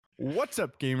What's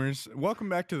up, gamers? Welcome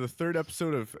back to the third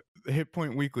episode of Hit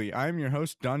Point Weekly. I'm your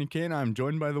host, Donnie K, and I'm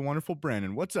joined by the wonderful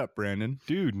Brandon. What's up, Brandon?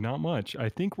 Dude, not much. I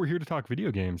think we're here to talk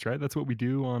video games, right? That's what we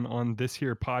do on this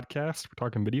here podcast. We're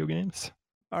talking video games.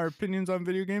 Our opinions on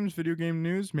video games, video game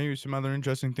news, maybe some other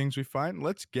interesting things we find.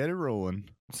 Let's get it rolling.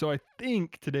 So I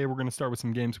think today we're going to start with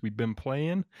some games we've been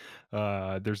playing.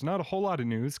 There's not a whole lot of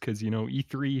news because,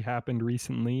 E3 happened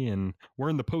recently and we're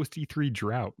in the post-E3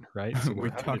 drought, right? So we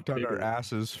talked out our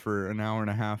asses for an hour and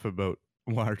a half about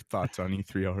our thoughts on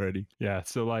E3 already. Yeah,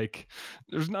 so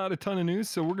there's not a ton of news,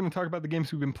 so we're going to talk about the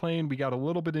games we've been playing. We got a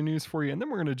little bit of news for you, and then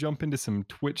we're going to jump into some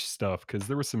Twitch stuff because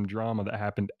there was some drama that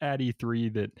happened at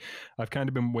E3 that I've kind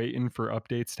of been waiting for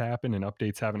updates to happen, and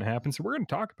updates haven't happened, so we're going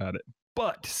to talk about it.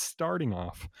 But starting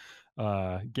off,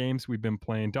 games we've been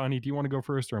playing. Donnie, do you want to go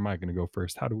first, or am I going to go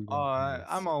first? How do we?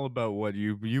 I'm all about what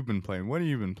you've been playing. What have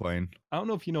you been playing? I don't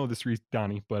know if you know this,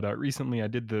 Donnie, but recently I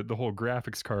did the whole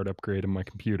graphics card upgrade on my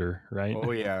computer, right?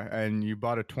 Oh yeah, and you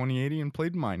bought a 2080 and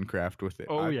played Minecraft with it.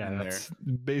 That's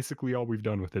basically all we've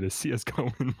done with it is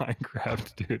CS:GO and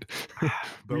Minecraft, dude.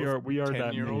 we are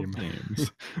that meme.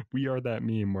 Games. We are that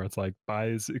meme where it's like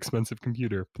buys expensive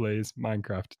computer, plays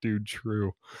Minecraft, dude.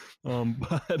 True.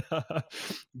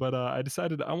 But I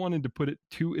decided I wanted to put it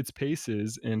to its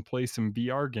paces and play some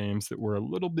VR games that were a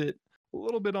little bit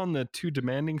on the too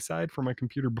demanding side for my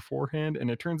computer beforehand,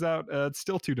 and it turns out it's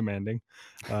still too demanding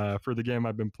for the game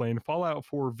I've been playing. Fallout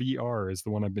 4 VR is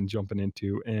the one I've been jumping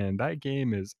into, and that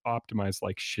game is optimized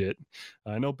like shit.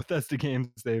 I know Bethesda games,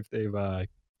 they've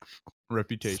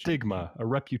reputation. A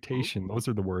reputation. Those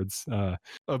are the words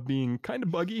of being kind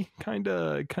of buggy, kind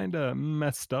of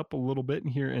messed up a little bit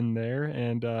here and there.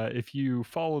 And if you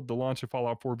followed the launch of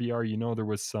Fallout 4 VR, there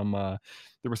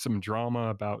was some drama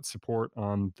about support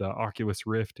on the Oculus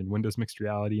Rift and Windows Mixed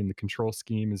Reality, and the control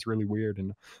scheme is really weird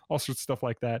and all sorts of stuff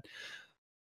like that.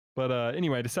 But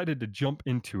anyway, I decided to jump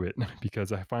into it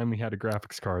because I finally had a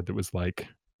graphics card that was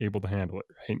able to handle it,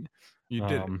 right? You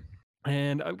did.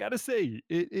 And I've got to say,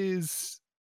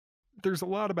 there's a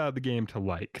lot about the game to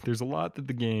like. There's a lot that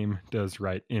the game does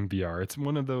right in VR. It's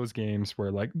one of those games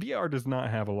where VR does not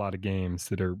have a lot of games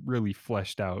that are really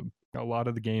fleshed out. A lot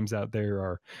of the games out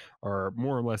there are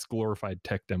more or less glorified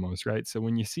tech demos, right? So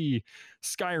when you see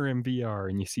Skyrim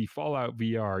VR and you see Fallout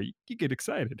VR, you get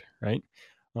excited, right?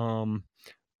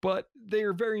 But they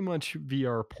are very much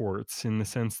VR ports in the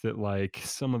sense that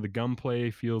some of the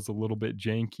gunplay feels a little bit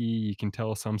janky. You can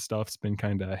tell some stuff's been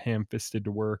kind of ham-fisted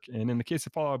to work. And in the case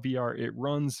of Fallout VR, it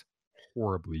runs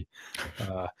horribly.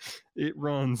 It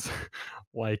runs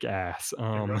like ass. It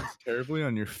runs terribly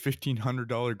on your $1,500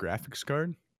 graphics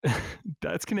card?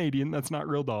 That's Canadian. That's not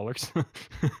real dollars.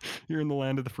 You're in the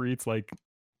land of the free. It's like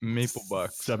Maple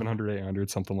bucks, 700, 800,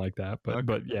 something like that.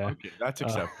 But yeah, okay, that's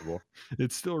acceptable.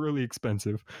 It's still really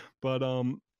expensive. But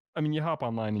you hop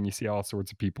online and you see all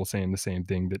sorts of people saying the same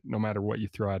thing, that no matter what you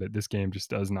throw at it, this game just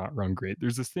does not run great.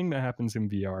 There's this thing that happens in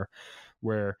VR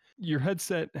where your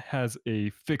headset has a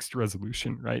fixed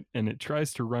resolution, right? And it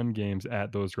tries to run games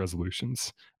at those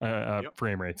resolutions,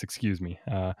 frame rates, excuse me.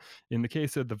 In the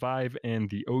case of the Vive and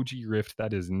the OG Rift,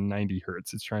 that is 90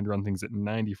 hertz. It's trying to run things at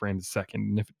 90 frames a second.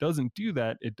 And if it doesn't do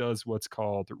that, it does what's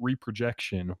called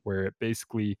reprojection, where it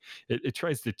basically, it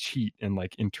tries to cheat and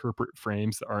interpret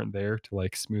frames that aren't there to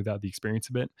smooth out the experience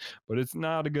a bit, but it's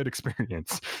not a good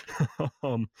experience.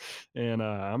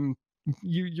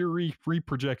 You're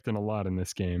reprojecting a lot in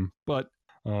this game. But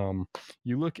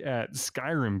you look at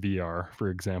Skyrim VR, for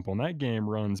example, and that game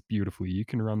runs beautifully. You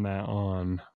can run that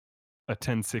on a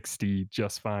 1060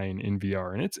 just fine in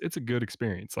VR, and it's a good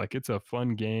experience. It's a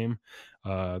fun game.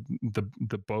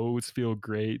 The bows feel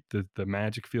great, the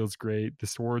magic feels great, the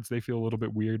swords, they feel a little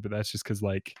bit weird, but that's just because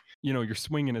you're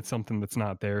swinging at something that's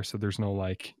not there, so there's no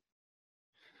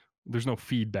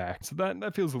feedback. So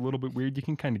that feels a little bit weird. You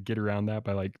can kind of get around that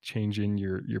by changing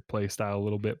your play style a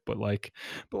little bit. But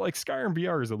Skyrim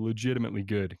VR is a legitimately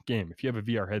good game. If you have a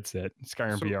VR headset,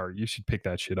 Skyrim VR, you should pick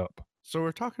that shit up. So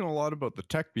we're talking a lot about the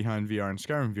tech behind VR and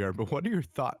Skyrim VR, but what are your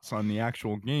thoughts on the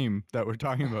actual game that we're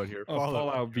talking about here?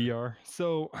 Fallout VR.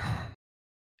 So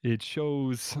it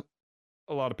shows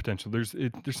a lot of potential. There's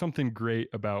something great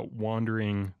about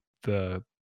wandering the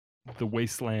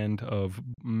wasteland of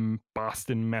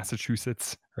Boston,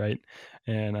 Massachusetts, right?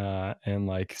 And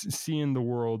seeing the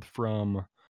world from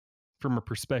a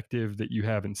perspective that you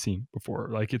haven't seen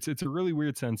before. It's a really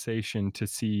weird sensation to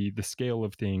see the scale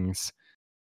of things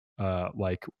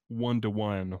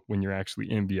 1-to-1 when you're actually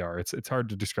in VR. It's hard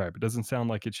to describe. It doesn't sound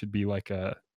like it should be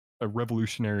a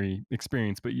revolutionary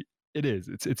experience, but it is.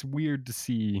 It's weird to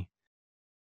see.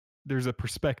 There's a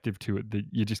perspective to it that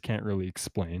you just can't really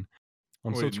explain.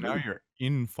 So Wait, it's now really you're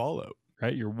in Fallout.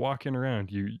 right. You're walking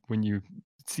around. When you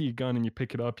see a gun and you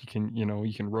pick it up, you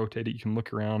can rotate it. You can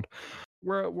look around.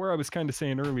 Where I was kind of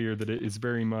saying earlier that it is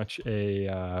very much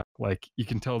a like you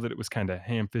can tell that it was kind of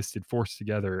ham-fisted, forced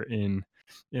together in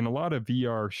a lot of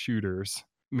VR shooters.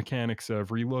 Mechanics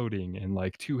of reloading and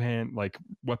like like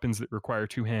weapons that require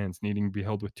two hands needing to be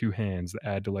held with two hands that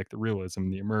add to like the realism,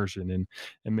 the immersion,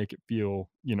 and make it feel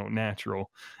natural.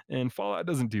 And Fallout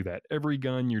doesn't do that. Every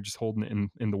gun you're just holding it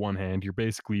in the one hand. You're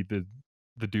basically the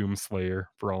Doom Slayer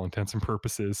for all intents and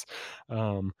purposes.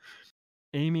 Um,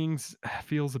 Aimings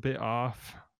feels a bit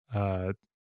off. Uh,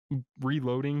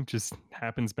 Reloading just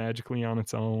happens magically on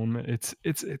its own. It's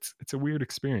a weird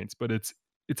experience, but it's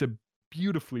a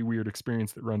beautifully weird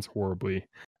experience that runs horribly.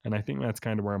 And I think that's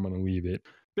kind of where I'm going to leave it.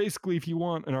 Basically, if you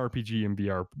want an RPG in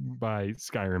VR, buy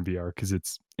Skyrim VR because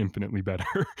it's infinitely better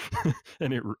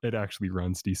and it actually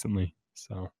runs decently.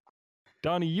 So,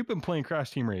 Donnie, you've been playing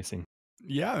Crash Team Racing.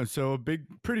 Yeah, so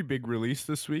pretty big release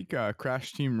this week.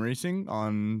 Crash Team Racing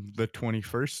on the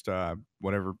 21st,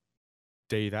 whatever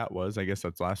day that was. I guess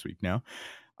that's last week now.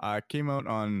 Came out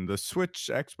on the Switch,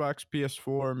 Xbox,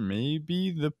 PS4, maybe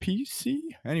the PC.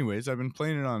 Anyways, I've been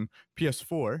playing it on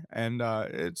PS4, and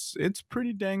it's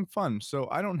pretty dang fun. So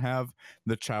I don't have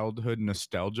the childhood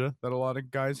nostalgia that a lot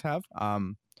of guys have.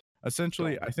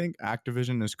 Essentially, I think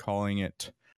Activision is calling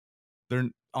it. They're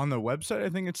on the website. I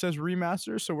think it says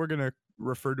remaster, so we're gonna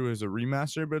refer to it as a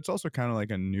remaster, but it's also kind of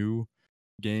like a new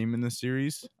game in the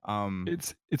series.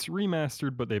 It's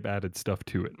remastered, but they've added stuff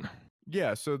to it.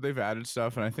 Yeah, so they've added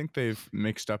stuff, and I think they've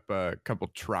mixed up a couple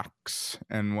tracks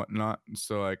and whatnot.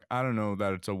 So like, I don't know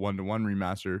that it's a 1-to-1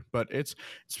 remaster, but it's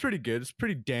pretty good. It's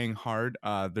pretty dang hard.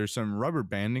 There's some rubber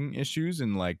banding issues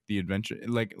in like the adventure,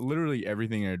 like literally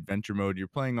everything in adventure mode. You're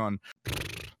playing on.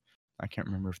 I can't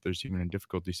remember if there's even a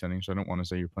difficulty setting, so I don't want to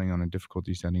say you're playing on a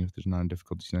difficulty setting if there's not a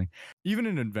difficulty setting. Even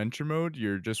in adventure mode,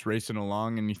 you're just racing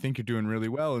along and you think you're doing really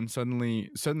well, and suddenly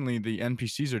the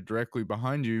NPCs are directly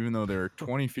behind you, even though they're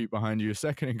 20 feet behind you a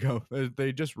second ago.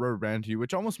 They just rubber band to you,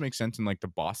 which almost makes sense in like the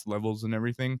boss levels and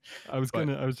everything. I was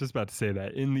just about to say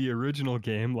that in the original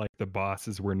game, like the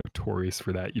bosses were notorious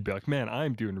for that. You'd be like, man,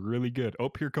 I'm doing really good.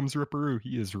 Oh, here comes Ripperoo.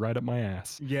 He is right up my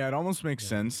ass. Yeah, it almost makes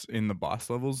sense in the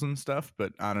boss levels and stuff,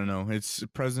 but I don't know. It's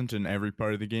present in every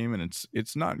part of the game, and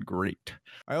it's not great.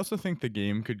 I also think the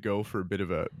game could go for a bit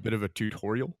of a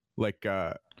tutorial. Like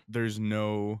there's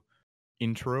no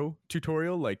intro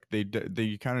tutorial. Like they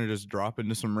kind of just drop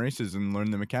into some races and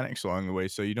learn the mechanics along the way,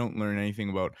 so you don't learn anything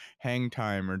about hang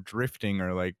time or drifting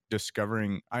or like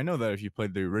discovering. I know that if you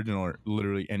played the original or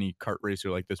literally any kart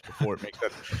racer like this before, it makes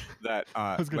that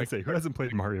I was gonna say, who hasn't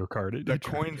played Mario Kart?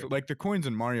 The coins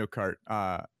in Mario Kart.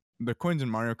 The coins in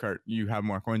Mario Kart, you have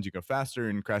more coins, you go faster.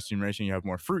 In Crash Team Racing, you have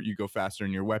more fruit, you go faster.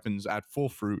 And your weapons, at full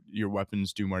fruit, your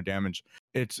weapons do more damage.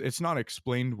 It's not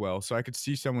explained well, so I could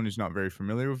see someone who's not very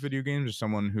familiar with video games, or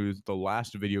someone who's the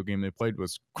last video game they played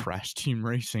was Crash Team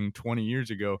Racing 20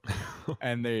 years ago,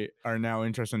 and they are now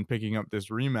interested in picking up this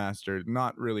remaster,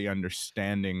 not really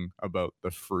understanding about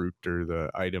the fruit or the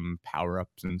item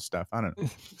power-ups and stuff. I don't know.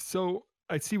 So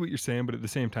I see what you're saying, but at the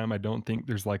same time, I don't think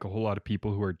there's like a whole lot of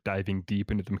people who are diving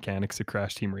deep into the mechanics of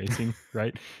Crash Team Racing,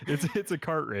 right? It's a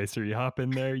kart racer. You hop in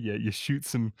there, you shoot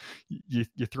some,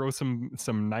 you throw some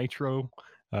nitro,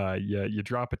 you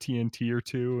drop a TNT or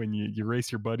two, and you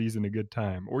race your buddies in a good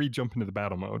time, or you jump into the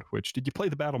battle mode. Which did you play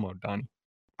the battle mode, Donnie?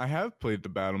 I have played the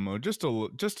battle mode just a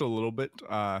little bit.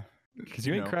 Because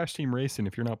you ain't Crash Team Racing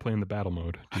if you're not playing the battle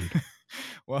mode, dude.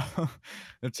 Well,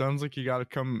 it sounds like you got to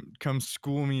come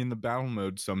school me in the battle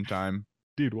mode sometime.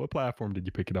 Dude, what platform did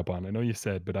you pick it up on? I know you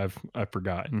said, but I've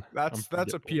forgotten. That's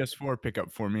a PS4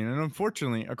 pickup for me, and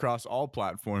unfortunately, across all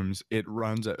platforms, it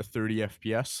runs at 30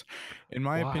 FPS. In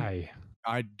my opinion,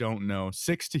 I don't know.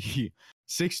 60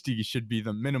 should be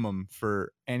the minimum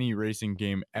for any racing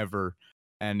game ever,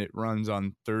 and it runs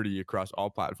on 30 across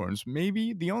all platforms.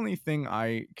 Maybe the only thing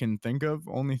I can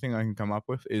come up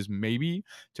with is maybe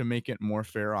to make it more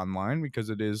fair online, because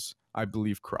it is, I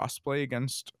believe, crossplay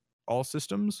against all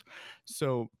systems.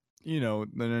 So, the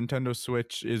Nintendo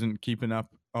Switch isn't keeping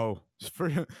up. Oh, for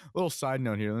a little side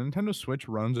note here, the Nintendo Switch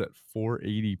runs at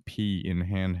 480p in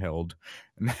handheld.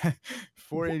 And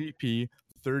 480p,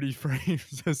 30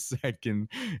 frames a second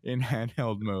in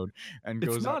handheld mode and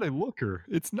It's goes up. not a looker.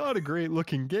 It's not a great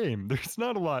looking game. There's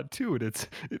not a lot to it.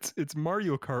 It's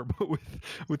Mario Kart, but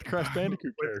with Crash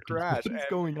Bandicoot with characters. Crash. What is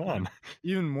going on?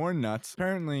 Even more nuts.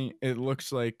 Apparently, it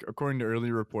looks like, according to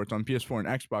early reports on PS4 and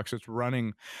Xbox, it's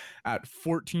running at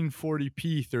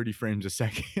 1440p 30 frames a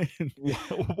second.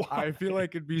 I feel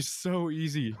like it'd be so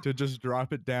easy to just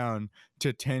drop it down to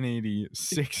 1080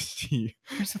 60.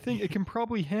 Here's the thing, it can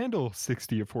probably handle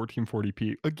 60 at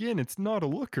 1440p. Again, it's not a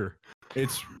looker.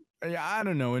 It's, I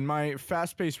don't know. In my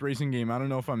fast-paced racing game, I don't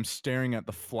know if I'm staring at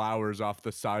the flowers off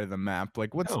the side of the map.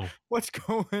 Like, what's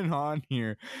going on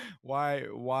here? Why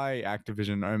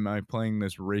Activision am I playing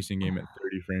this racing game at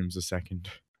 30 frames a second?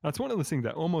 That's one of those things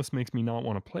that almost makes me not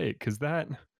want to play it, because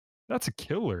that's a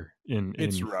killer in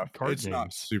It's rough. kart It's games.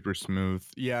 not super smooth.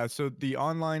 Yeah, so the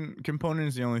online component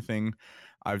is the only thing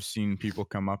I've seen people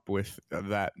come up with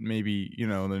that maybe, the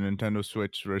Nintendo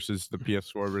Switch versus the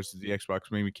PS4 versus the Xbox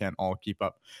maybe can't all keep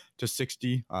up to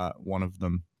 60. One of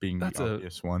them being the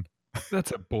obvious one.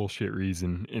 That's a bullshit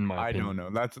reason, in my opinion. I don't know.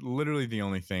 That's literally the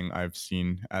only thing I've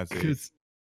seen as a...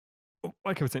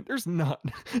 Like I was saying, there's not...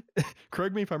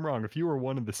 Correct me if I'm wrong. If you were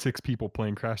one of the 6 people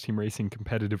playing Crash Team Racing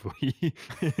competitively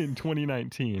in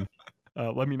 2019,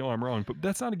 let me know I'm wrong. But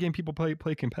that's not a game people play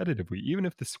competitively. Even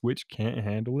if the Switch can't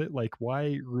handle it, like,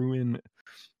 why ruin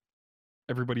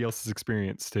everybody else's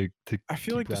experience to I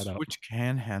feel like the Switch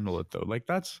can handle it, though. Like,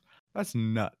 that's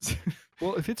nuts.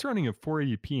 Well, if it's running at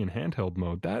 480p in handheld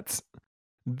mode,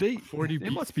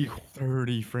 it must be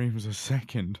 30 frames a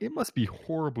second. It must be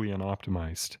horribly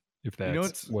unoptimized if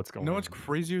that's what's going on. You know what's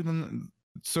crazier than...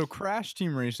 So Crash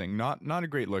Team Racing, not a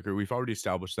great looker. We've already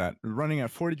established that. Running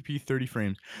at 40p, 30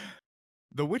 frames.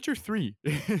 The Witcher 3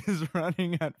 is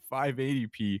running at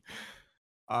 580p,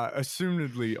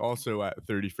 assumedly also at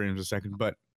 30 frames a second.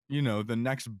 But, the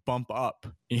next bump up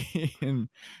in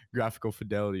graphical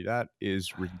fidelity, that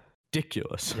is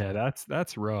ridiculous. Yeah,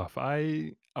 that's rough.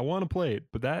 I want to play it,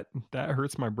 but that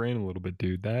hurts my brain a little bit,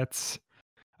 dude.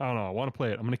 I don't know. I want to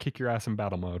play it. I'm gonna kick your ass in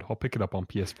battle mode. I'll pick it up on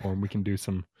PS4 and we can do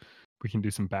some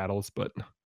battles. But I'm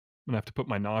gonna have to put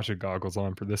my nausea goggles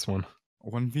on for this one.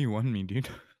 1v1 me, dude.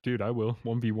 Dude, I will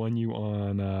 1v1 you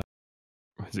on.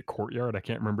 Is it Courtyard? I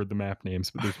can't remember the map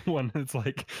names, but there's one that's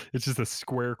like it's just a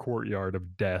square courtyard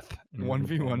of death.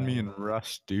 1v1 me and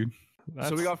Rust, dude.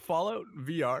 So we got Fallout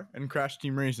VR and Crash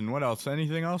Team Racing. What else?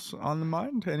 Anything else on the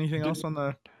mind? Anything else on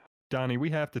the... Donnie, we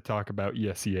have to talk about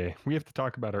ESEA. We have to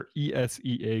talk about our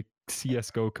ESEA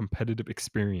CSGO competitive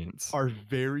experience. Our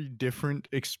very different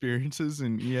experiences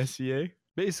in ESEA.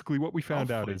 Basically, what we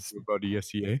found out is about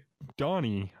ESEA.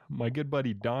 Donnie, my good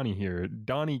buddy Donnie here,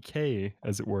 Donnie K,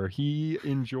 as it were, he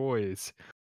enjoys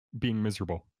being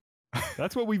miserable.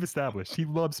 That's what we've established. He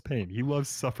loves pain. He loves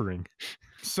suffering.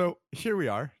 So here we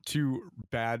are, 2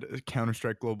 bad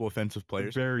Counter-Strike Global Offensive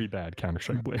players. Very bad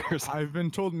Counter-Strike players. I've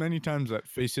been told many times that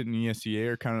FACEIT and ESEA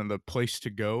are kind of the place to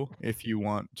go if you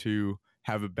want to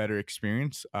have a better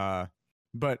experience.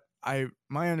 But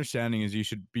my understanding is you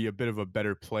should be a bit of a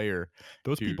better player.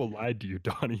 Those people lied to you,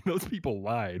 Donnie. Those people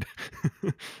lied.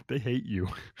 They hate you.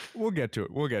 We'll get to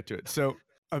it. So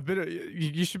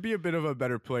you should be a bit of a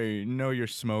better player. Know your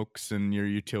smokes and your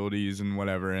utilities and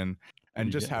whatever, and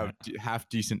just have half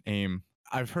decent aim.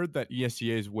 I've heard that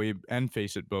ESEA's and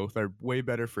FACEIT both are way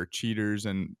better for cheaters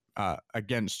and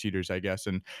against cheaters, I guess,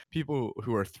 and people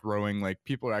who are throwing. Like,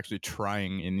 people are actually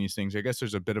trying in these things. I guess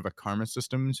there's a bit of a karma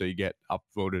system, so you get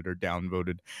upvoted or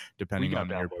downvoted depending on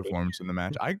your performance in the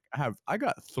match. I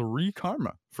got 3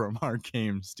 karma from our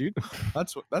games, dude.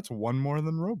 That's one more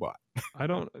than Robot. I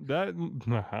don't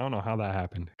know how that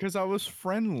happened. Because I was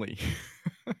friendly.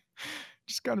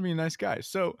 Just got to be a nice guy.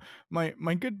 So my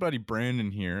good buddy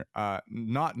Brandon here,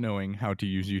 not knowing how to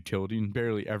use utility and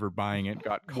barely ever buying it,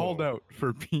 got called out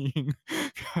for being...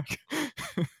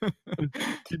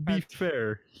 To be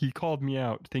fair, he called me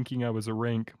out thinking I was a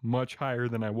rank much higher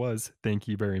than I was. Thank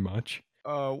you very much.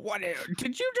 What?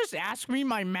 Did you just ask me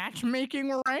my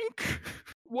matchmaking rank?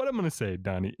 What I'm going to say,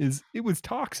 Donnie, is it was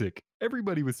toxic.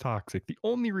 Everybody was toxic. The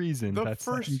only reason the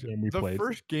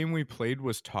first game we played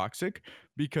was toxic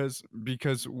because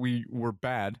we were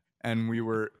bad and we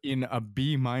were in a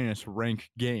B-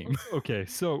 rank game. Okay,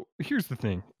 so here's the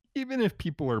thing. Even if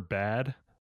people are bad,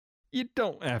 you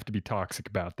don't have to be toxic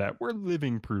about that. We're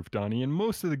living proof, Donnie. In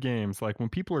most of the games, like when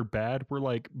people are bad, we're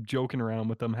like joking around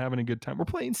with them, having a good time. We're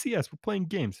playing CS. We're playing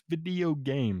games, video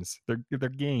games. They're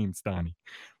games, Donnie.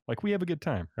 Like, we have a good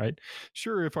time, right?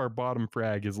 Sure, if our bottom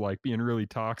frag is like being really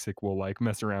toxic, we'll like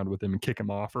mess around with him and kick him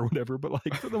off or whatever. But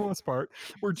like for the most part,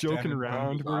 we're joking Standing around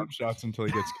around. with lob shots until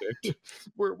he gets kicked.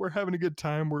 We're having a good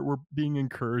time. We're being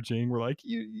encouraging. We're like,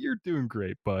 you're doing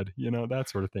great, bud. You know, that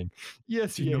sort of thing.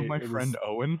 Yes, Do you know yeah, my it friend was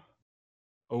Owen?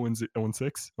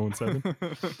 0-6,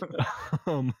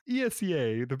 0-7.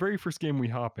 ESEA, the very first game we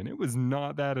hop in, it was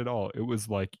not that at all. It was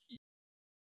like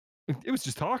it was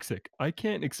just toxic. I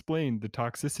can't explain the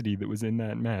toxicity that was in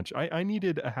that match. I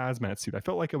needed a hazmat suit. I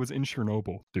felt like I was in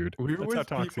Chernobyl, dude. We were That's how with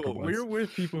toxic people. it We was. were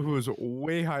with people who was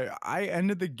way high. I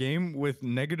ended the game with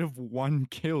 -1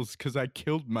 kills because I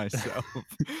killed myself.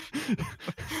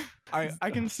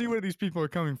 I can see where these people are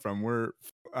coming from. We're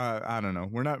I don't know.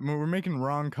 We're making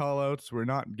wrong call outs. We're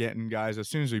not getting guys. As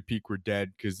soon as we peek, we're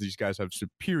dead because these guys have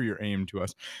superior aim to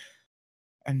us.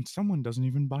 And someone doesn't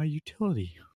even buy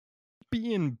utility.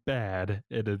 Being bad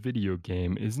at a video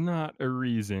game is not a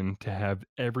reason to have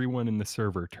everyone in the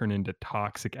server turn into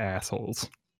toxic assholes.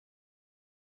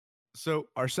 So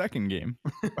our second game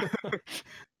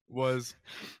was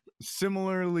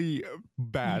similarly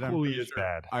bad. I'm Equally pretty as sure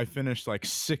bad. I finished like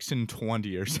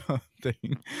 6-20 or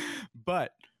something.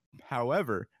 But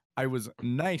however, I was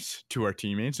nice to our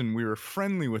teammates and we were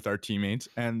friendly with our teammates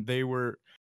and they were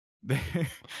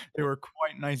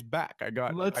quite nice back. I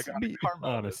got Let's a be karma out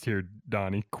of honest here,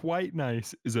 Donnie. Quite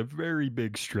nice is a very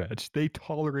big stretch. They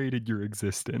tolerated your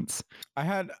existence. I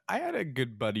had a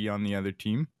good buddy on the other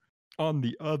team. On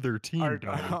the other team,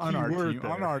 Donnie. On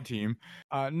our team.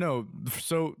 No,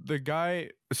 so the guy,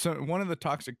 so one of the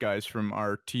toxic guys from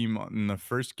our team in the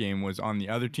first game was on the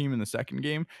other team in the second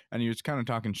game, and he was kind of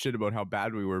talking shit about how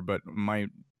bad we were. But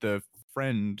the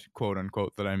friend, quote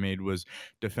unquote, that I made was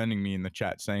defending me in the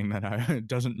chat, saying that it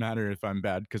doesn't matter if I'm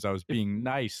bad because I was being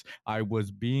nice. I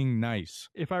was being nice.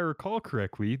 If I recall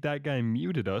correctly, that guy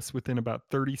muted us within about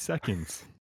 30 seconds,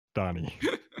 Donnie.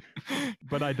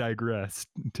 But I digress,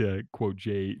 to quote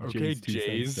Okay, Jay's 2 cents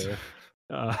Jays. there.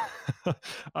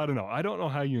 I don't know. I don't know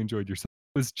how you enjoyed yourself.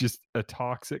 It was just a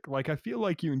toxic. Like, I feel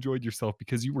like you enjoyed yourself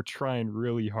because you were trying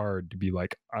really hard to be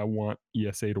like, I want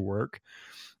ESA to work.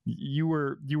 You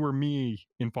were me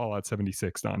in Fallout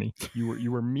 76, Donnie.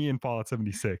 You were me in Fallout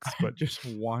 76, I but just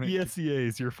want it to ESEA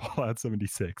is your Fallout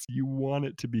 76. You want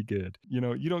it to be good. You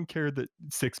know, you don't care that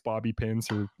 6 bobby pins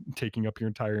are taking up your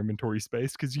entire inventory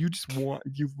space because you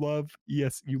love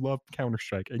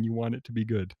Counter-Strike and you want it to be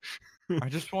good. I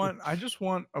just want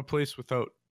a place without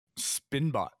spin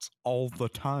bots all the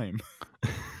time.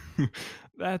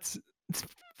 It's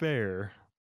fair,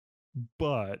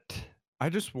 but I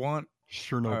just want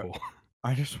Chernobyl.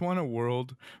 I just want a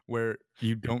world where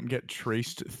you don't get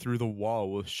traced through the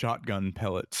wall with shotgun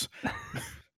pellets.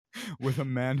 With a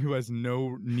man who has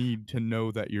no need to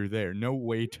know that you're there, no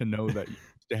way to know that you're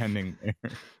standing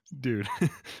there. Dude,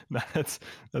 that's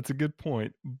a good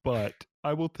point, but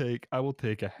I will take a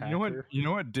hacker. You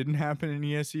know what didn't happen in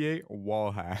ESEA?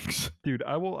 Wall hacks. Dude,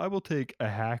 I will take a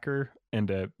hacker and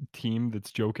a team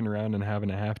that's joking around and having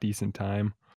a half decent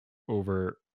time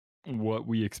over what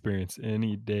we experience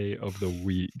any day of the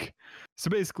week.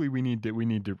 So basically we need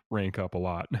to rank up a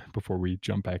lot before we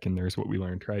jump back in there is what we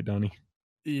learned, right, Donnie?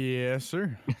 Yes,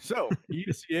 sir. So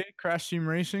ESEA, Crash Team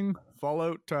Racing,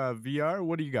 Fallout VR,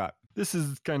 what do you got? This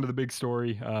is kind of the big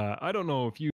story. I don't know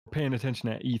if you were paying attention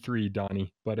at E3,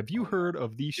 Donnie, but have you heard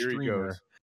of the Here he streamer goes.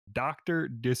 Dr.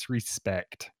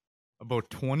 Disrespect? About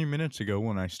 20 minutes ago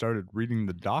when I started reading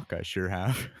the doc, I sure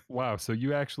have. Wow, so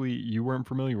you weren't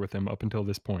familiar with him up until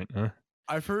this point, huh?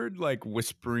 I've heard like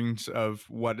whisperings of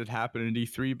what had happened at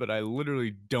E3, but I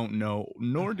literally don't know,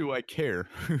 nor do I care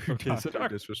who Okay, so Dr.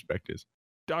 Disrespect is.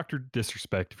 Dr.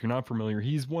 Disrespect, if you're not familiar,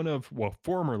 he's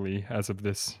formerly, as of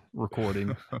this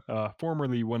recording,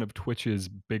 formerly one of Twitch's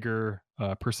bigger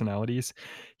personalities.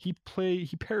 He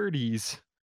parodies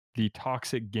the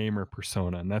toxic gamer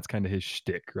persona, and that's kind of his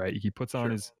shtick, right? He puts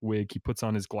on his wig, he puts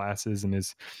on his glasses, and I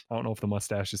don't know if the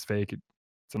mustache is fake.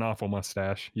 It's an awful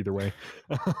mustache, either way.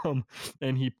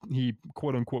 And he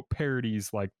quote unquote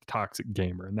parodies like the toxic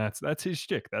gamer, and that's his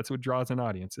shtick. That's what draws in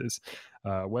audiences.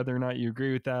 Whether or not you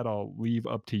agree with that, I'll leave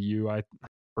up to you. I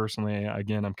personally,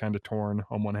 again, I'm kind of torn.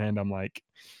 On one hand, I'm like,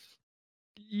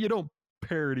 you don't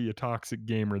parody a toxic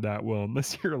gamer that well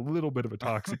unless you're a little bit of a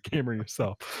toxic gamer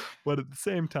yourself. But at the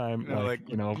same time, let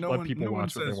people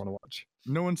watch what they want to watch.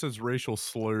 No one says racial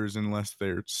slurs unless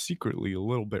they're secretly a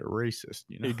little bit racist,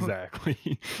 you know?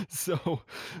 Exactly. So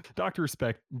Dr.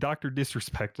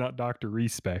 Disrespect, not Dr.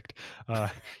 Respect.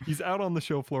 He's out on the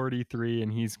show floor at E3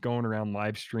 and he's going around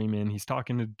live streaming. He's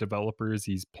talking to developers.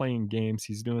 He's playing games.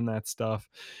 He's doing that stuff.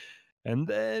 And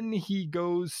then he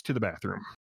goes to the bathroom.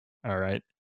 All right.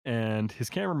 and his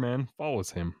cameraman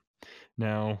follows him.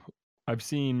 Now, I've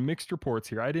seen mixed reports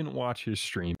here. I didn't watch his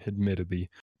stream, admittedly,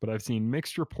 but I've seen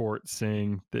mixed reports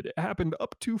saying that it happened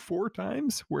up to 4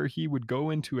 times where he would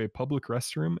go into a public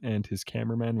restroom and his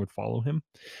cameraman would follow him.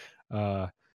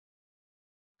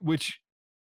 Which,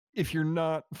 if you're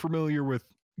not familiar with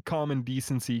common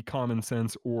decency, common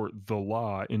sense, or the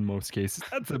law in most cases,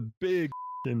 that's a big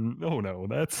no.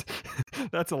 That's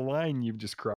that's a line you've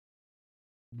just crossed.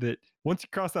 That once you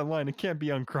cross that line, it can't be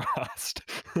uncrossed.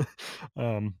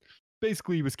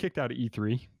 Basically, he was kicked out of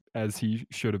E3 as he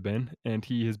should have been, and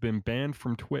he has been banned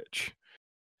from Twitch.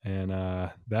 And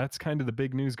that's kind of the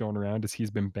big news going around is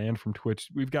he's been banned from Twitch.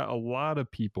 We've got a lot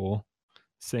of people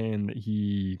saying that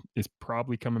he is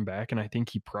probably coming back, and I think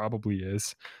he probably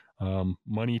is.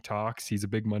 Money talks. He's a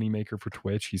big money maker for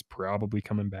Twitch. He's probably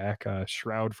coming back.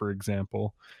 Shroud, for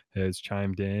example, has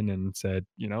chimed in and said,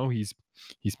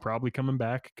 he's probably coming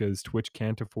back because Twitch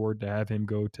can't afford to have him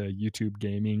go to YouTube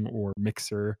Gaming or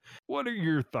Mixer. What are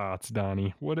your thoughts,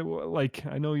 Donnie? What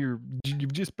I know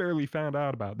you've just barely found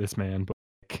out about this man, but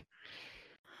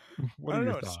what are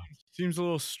your thoughts? Seems a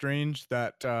little strange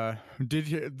that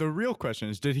the real question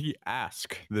is, did he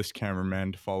ask this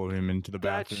cameraman to follow him into the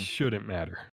bathroom? That shouldn't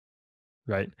matter.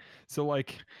 Right. So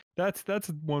that's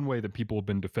one way that people have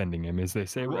been defending him is they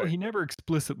say, well, he never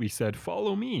explicitly said,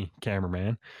 follow me,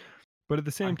 cameraman. But at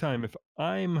the same time, if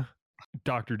I'm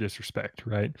Dr. Disrespect,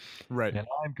 right? Right. And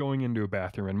I'm going into a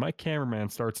bathroom and my cameraman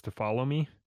starts to follow me,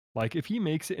 if he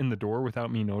makes it in the door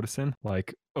without me noticing,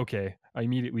 okay, I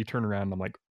immediately turn around and I'm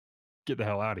like, get the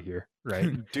hell out of here,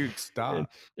 right? Dude, stop.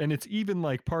 And it's even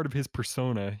part of his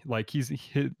persona, he's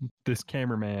this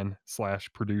cameraman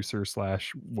 / producer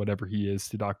 / whatever he is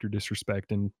to Dr.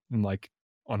 Disrespect and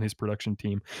on his production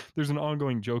team. There's an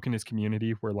ongoing joke in his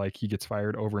community where he gets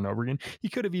fired over and over again. He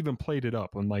could have even played it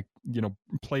up and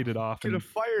played it off. Could have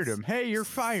fired him. Hey, you're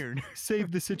fired.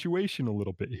 Save the situation a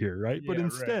little bit here, right? But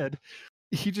instead,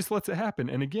 he just lets it happen.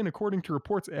 And again, according to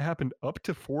reports, it happened up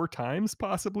to 4 times,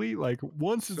 possibly.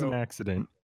 Once is an accident.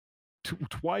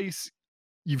 Twice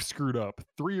you've screwed up.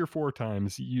 3 or 4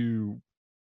 times you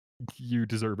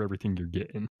deserve everything you're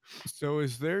getting. So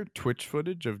is there Twitch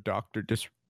footage of Dr.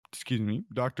 Disrespect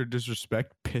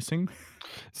pissing?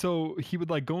 So he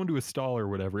would go into a stall or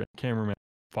whatever, and cameraman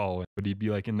follow it, but he'd be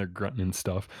in there grunting and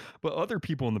stuff. But other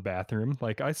people in the bathroom,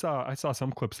 I saw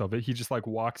some clips of it. He just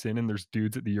walks in and there's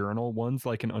dudes at the urinal. One's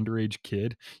an underage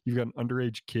kid. You've got an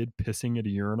underage kid pissing at a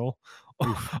urinal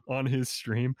on his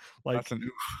stream. That's an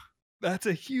oof. That's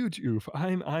a huge oof.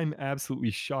 I'm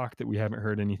absolutely shocked that we haven't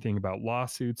heard anything about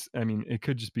lawsuits. I mean, it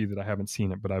could just be that I haven't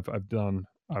seen it, but I've been,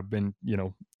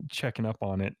 checking up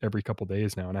on it every couple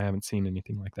days now, and I haven't seen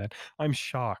anything like that. I'm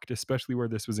shocked, especially where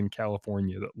this was in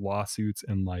California, that lawsuits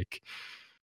and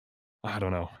I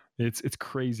don't know. It's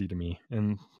crazy to me.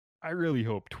 And I really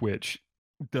hope Twitch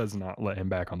does not let him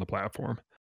back on the platform.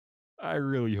 I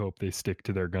really hope they stick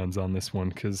to their guns on this one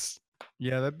because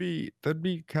that'd be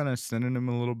kind of sending him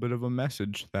a little bit of a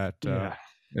message that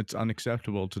it's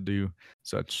unacceptable to do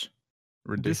such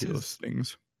ridiculous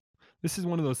things. This is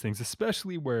one of those things,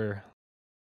 especially where,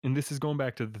 and this is going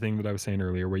back to the thing that I was saying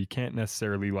earlier, where you can't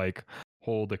necessarily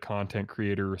hold a content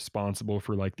creator responsible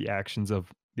for the actions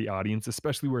of the audience,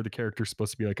 especially where the character's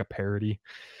supposed to be a parody.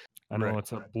 I know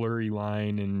it's a blurry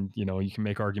line and, you can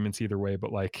make arguments either way,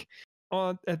 but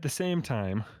at the same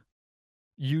time,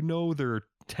 there are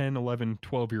 10, 11,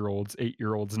 12-year-olds,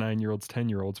 8-year-olds, 9-year-olds,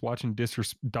 10-year-olds watching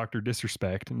Dr.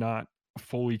 Disrespect, not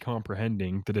fully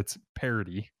comprehending that it's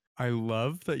parody. I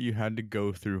love that you had to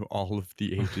go through all of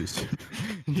the ages.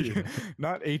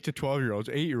 Not 8 to 12-year-olds,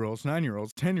 8-year-olds,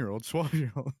 9-year-olds, 10-year-olds,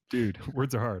 12-year-olds. Dude,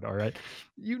 words are hard, all right?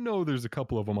 There's a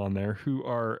couple of them on there who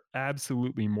are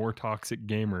absolutely more toxic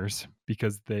gamers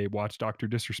because they watch Dr.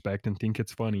 Disrespect and think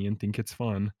it's funny and think it's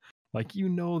fun.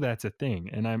 That's a thing.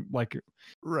 And I'm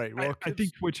right. Well, I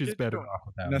think Twitch is better off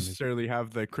with that. Necessarily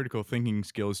have the critical thinking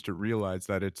skills to realize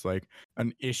that it's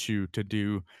an issue to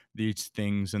do these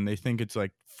things. And they think it's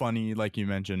funny, like you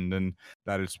mentioned, and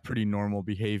that it's pretty normal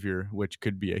behavior, which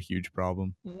could be a huge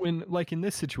problem. When in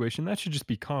this situation, that should just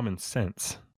be common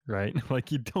sense, right?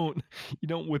 You don't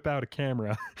whip out a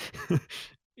camera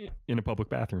in a public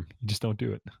bathroom. You just don't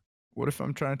do it. What if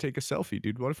I'm trying to take a selfie,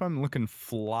 dude? What if I'm looking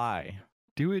fly?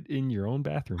 Do it in your own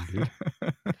bathroom, dude.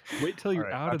 Wait till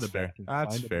you're out of the bathroom.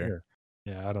 That's fair.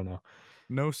 Yeah, I don't know.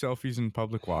 No selfies in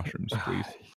public washrooms, please.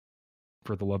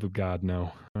 For the love of God,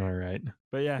 no. All right.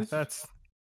 But yeah, that's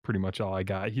pretty much all I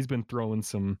got. He's been throwing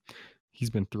some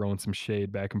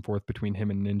shade back and forth between him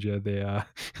and Ninja.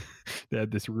 They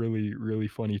had this really, really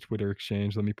funny Twitter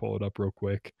exchange. Let me pull it up real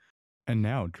quick. And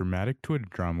now, dramatic Twitter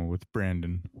drama with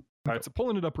Brandon. All right, so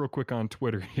pulling it up real quick on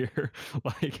Twitter here,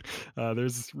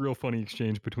 there's this real funny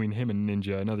exchange between him and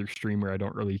Ninja, another streamer I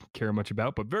don't really care much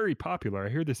about, but very popular. I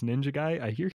hear this Ninja guy,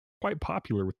 I hear he's quite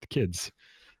popular with the kids.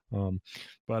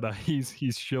 But he's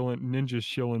shilling Ninja's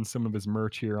shilling some of his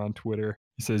merch here on Twitter.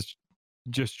 He says,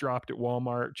 "Just dropped at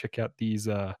Walmart. Check out these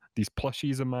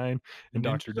plushies of mine." And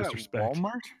Dr. Disrespect.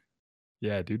 Walmart?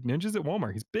 Yeah, dude, Ninja's at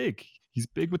Walmart. He's big. He's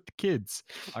big with the kids.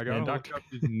 I gotta look up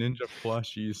these ninja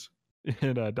plushies.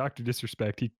 And Dr.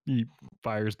 Disrespect, he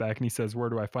fires back and he says, "Where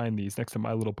do I find these? Next to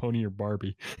My Little Pony or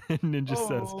Barbie?" And Ninja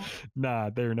says, "Nah,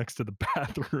 they're next to the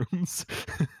bathrooms."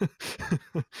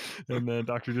 And then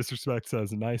Dr. Disrespect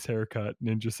says, "Nice haircut."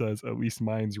 Ninja says, "At least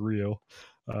mine's real."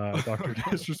 Dr.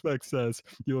 Disrespect says,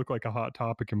 "You look like a Hot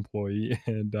Topic employee."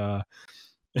 And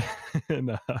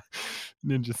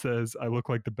Ninja says, "I look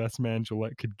like the best man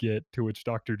Gillette could get," to which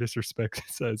Dr. Disrespect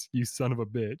says, "You son of a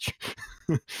bitch."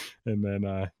 And then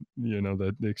the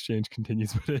exchange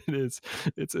continues, but it's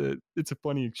a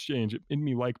funny exchange. It made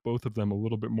me like both of them a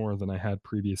little bit more than I had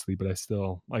previously, but I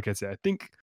still, like I said, I think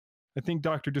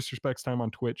Dr. Disrespect's time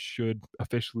on Twitch should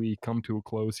officially come to a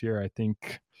close here.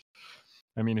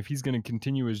 I mean, if he's going to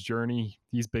continue his journey,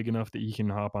 he's big enough that he can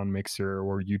hop on Mixer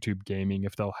or YouTube Gaming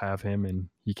if they'll have him, and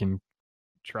he can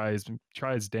try his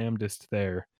damnedest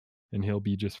there, and he'll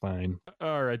be just fine.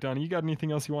 All right, Donnie, you got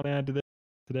anything else you want to add to this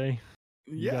today?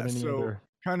 Yeah, so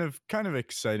kind of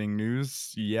exciting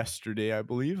news yesterday, I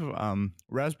believe.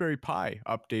 Raspberry Pi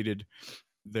updated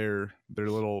their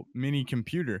little mini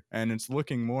computer, and it's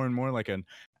looking more and more like an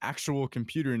actual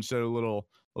computer instead of little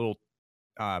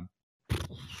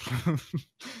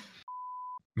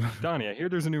Donnie, I hear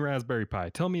there's a new Raspberry Pi.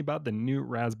 Tell me about the new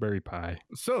Raspberry Pi.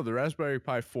 So the Raspberry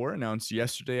Pi 4 announced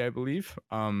yesterday, I believe.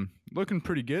 Looking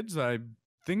pretty good. I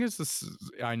think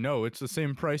I know it's the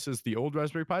same price as the old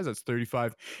Raspberry Pis. That's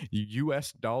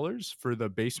 $35 for the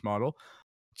base model.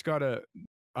 It's got a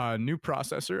new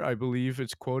processor. I believe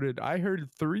it's quoted. I heard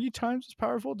 3 times as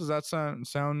powerful. Does that sound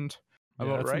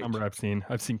about that's right? The number I've seen.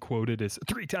 I've seen quoted as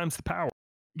 3 times the power.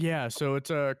 Yeah, so it's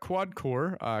a quad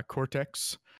core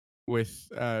Cortex with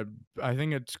I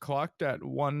think it's clocked at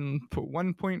 1.5,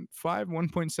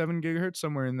 1.7 gigahertz,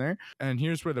 somewhere in there. And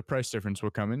here's where the price difference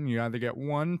will come in. You either get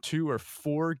 1, 2, or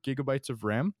 4 gigabytes of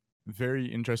RAM. Very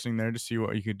interesting there to see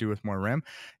what you could do with more RAM.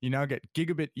 You now get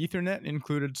gigabit Ethernet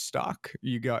included stock.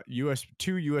 You got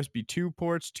two USB 2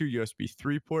 ports, 2 USB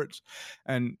 3 ports,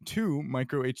 and 2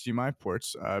 micro HDMI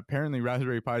ports. Apparently,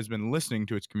 Raspberry Pi has been listening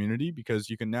to its community because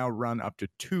you can now run up to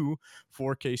 2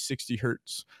 4K 60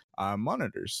 hertz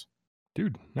monitors.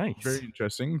 Dude, nice. Very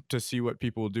interesting to see what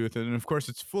people will do with it. And of course,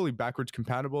 it's fully backwards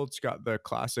compatible. It's got the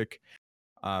classic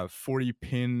 40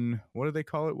 pin. What do they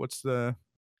call it? What's the...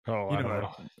 Oh, I don't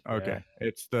know. Okay. Yeah.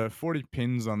 It's the 40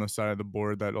 pins on the side of the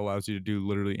board that allows you to do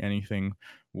literally anything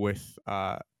with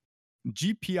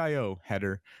GPIO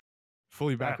header,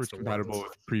 fully backwards compatible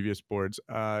with previous boards.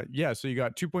 So you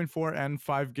got 2.4 and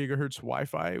 5 gigahertz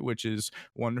Wi-Fi, which is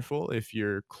wonderful. If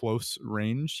you're close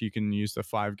range, you can use the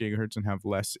 5 gigahertz and have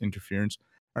less interference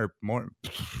or more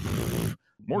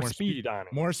speed on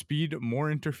it. More speed,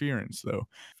 more interference though.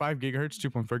 5 gigahertz,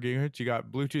 2.4 gigahertz. You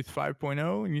got Bluetooth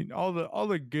 5.0 and all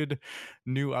the good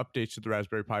new updates to the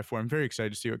Raspberry Pi 4. I'm very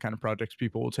excited to see what kind of projects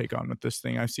people will take on with this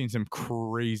thing. I've seen some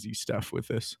crazy stuff with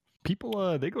this.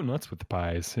 People they go nuts with the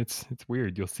Pis. It's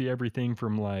weird. You'll see everything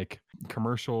from like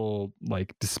commercial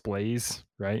like displays,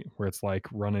 right? Where it's like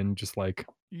running just like,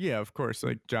 yeah, of course,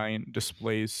 like giant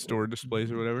displays, store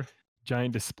displays or whatever.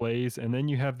 Giant displays, and then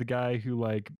you have the guy who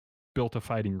like built a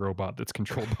fighting robot that's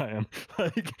controlled by him.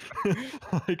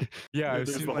 Yeah,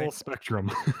 there's the whole spectrum.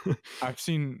 I've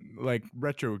seen like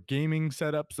retro gaming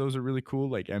setups. Those are really cool,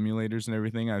 like emulators and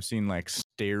everything. I've seen like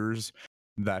stairs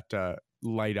that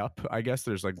light up. I guess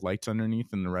there's like lights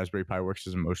underneath, and the Raspberry Pi works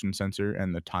as a motion sensor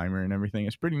and the timer and everything.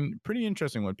 It's pretty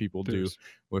interesting what people do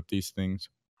with these things.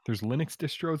 There's Linux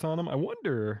distros on them. I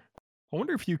wonder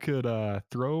if you could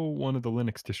throw one of the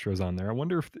Linux distros on there. I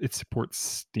wonder if it supports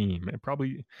Steam. It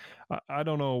probably, I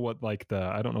don't know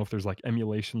I don't know if there's like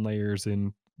emulation layers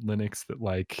in Linux that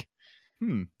like,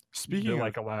 speaking of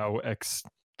like allow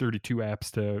X32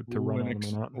 apps to run on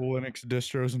them or not. Linux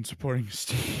distros and supporting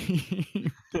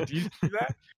Steam. Did you see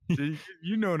that?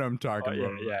 You know what I'm talking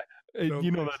about. Yeah. So,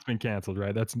 that's been canceled,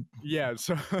 right? So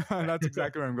that's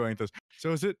exactly where I'm going with this.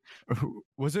 So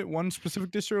was it one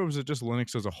specific distro, or was it just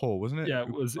Linux as a whole? Wasn't it? Yeah,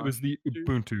 it was the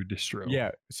Ubuntu distro.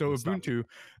 Yeah. So Ubuntu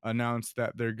announced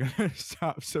that they're gonna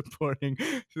stop supporting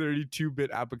 32-bit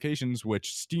applications,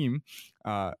 which Steam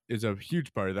is a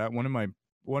huge part of that. One of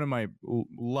my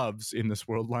loves in this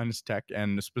world, Linus Tech,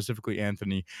 and specifically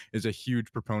Anthony, is a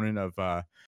huge proponent of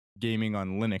gaming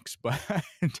on Linux, but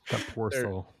That poor they're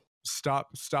soul. stop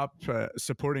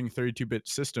supporting 32-bit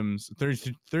systems,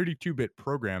 32-bit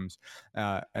programs,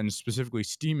 and specifically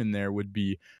Steam in there would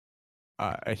be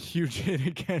a huge hit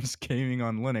against gaming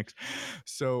on Linux.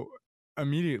 So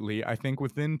immediately, I think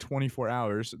within 24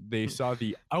 hours, they saw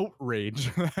the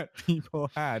outrage that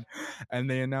people had, and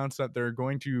they announced that they're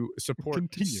going to support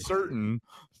Continue. certain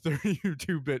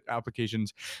 32-bit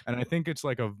applications. And I think it's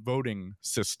like a voting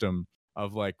system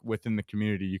of like within the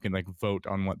community, you can like vote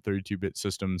on what 32-bit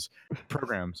systems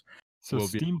programs So will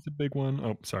be Steam's a big one.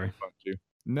 Oh, sorry. to.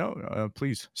 No,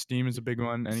 please. Steam is a big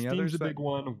one. Any Steam's others? a big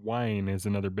one. Wine is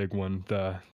another big one.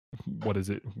 What is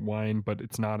it? Wine, but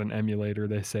it's not an emulator,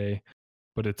 they say,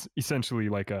 but it's essentially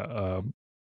like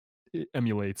it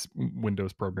emulates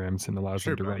Windows programs and allows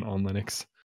Sure, them to run buddy. on Linux.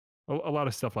 A lot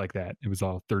of stuff like that. It was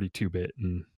all 32-bit,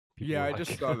 and people Yeah, were I like,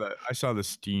 just saw that. I saw the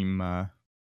Steam. I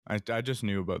just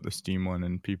knew about the Steam one,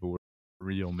 and people were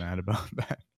real mad about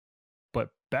that. But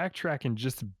backtracking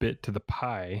just a bit to the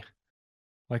Pi,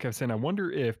 like I was saying, I wonder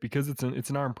if, because it's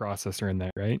an ARM processor in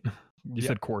that, right? You Yep.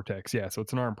 said Cortex, yeah. So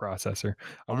it's an ARM processor.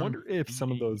 I ARM wonder if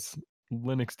some of V8. those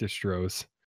Linux distros,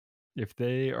 if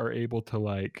they are able to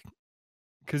like,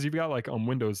 because you've got like on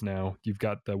Windows now, you've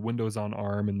got the Windows on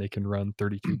ARM, and they can run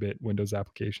 32-bit Windows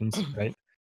applications, right?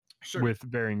 Sure. With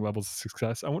varying levels of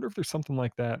success. I wonder if there's something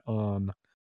like that on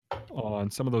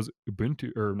some of those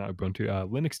Ubuntu, or not Ubuntu,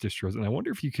 Linux distros, and I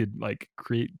wonder if you could like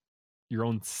create your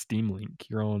own Steam Link,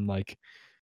 your own like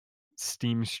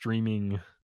Steam streaming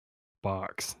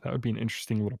box. That would be an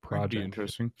interesting little That could be project,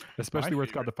 interesting. especially where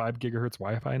it's got the 5 gigahertz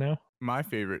Wi-Fi now. My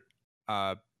favorite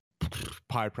Pi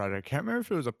project. I can't remember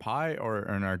if it was a Pi or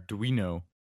an Arduino,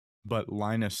 but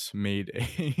Linus made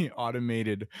a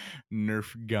automated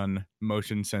Nerf gun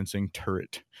motion sensing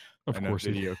turret Of in course,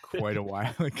 a video quite a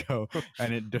while ago,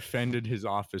 and it defended his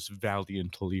office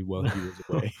valiantly while he was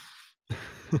away.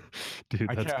 Dude,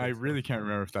 I really can't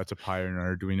remember if that's a Pi or an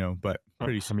Arduino, but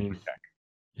pretty I mean, tech.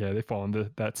 yeah, they fall into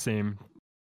that same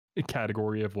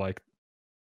category of like,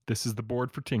 this is the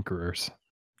board for tinkerers.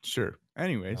 Sure.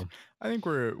 Anyways, Yeah. I think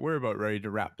we're about ready to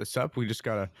wrap this up. We just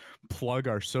gotta plug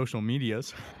our social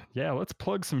medias. Yeah, let's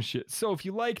plug some shit. So, if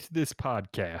you liked this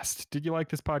podcast, did you like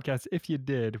this podcast? If you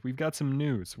did, we've got some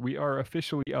news. We are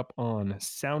officially up on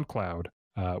SoundCloud.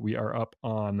 We are up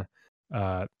on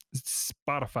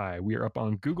Spotify. We are up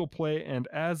on Google Play. And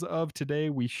as of today,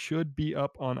 we should be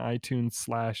up on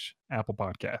iTunes/Apple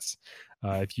Podcasts.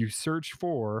 If you search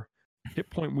for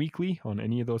Hit Point Weekly on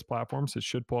any of those platforms, it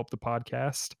should pull up the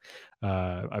podcast.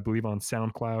 I believe on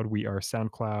SoundCloud, we are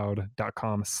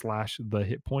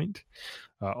soundcloud.com/thehitpoint.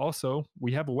 Also,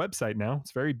 we have a website now.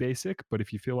 It's very basic, but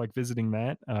if you feel like visiting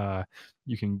that,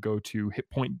 you can go to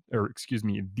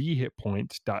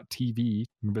thehitpoint.tv. You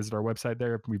can visit our website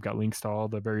there. We've got links to all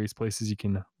the various places you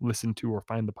can listen to or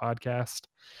find the podcast.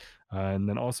 And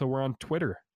then also we're on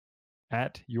Twitter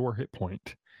at Your Hit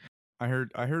Point. I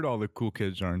heard all the cool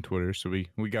kids are on Twitter, so we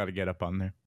got to get up on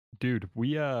there. Dude,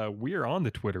 we are on the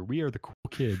Twitter. We are the cool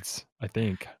kids, I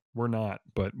think. We're not,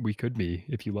 but we could be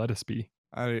if you let us be.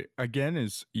 Again,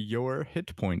 is Your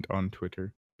Hit Point on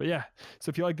Twitter. But yeah,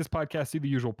 so if you like this podcast, do the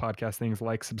usual podcast things,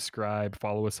 like, subscribe,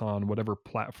 follow us on whatever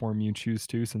platform you choose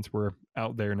to, since we're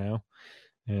out there now.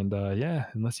 And yeah,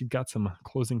 unless you've got some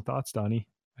closing thoughts, Donnie,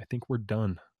 I think we're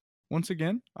done. Once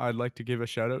again, I'd like to give a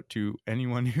shout out to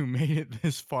anyone who made it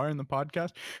this far in the podcast.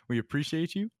 We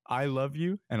appreciate you. I love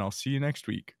you, and I'll see you next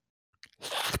week.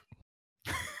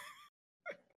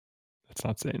 That's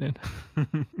not saying it.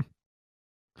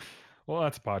 Well,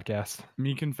 that's a podcast.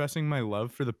 Me confessing my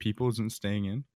love for the people isn't staying in.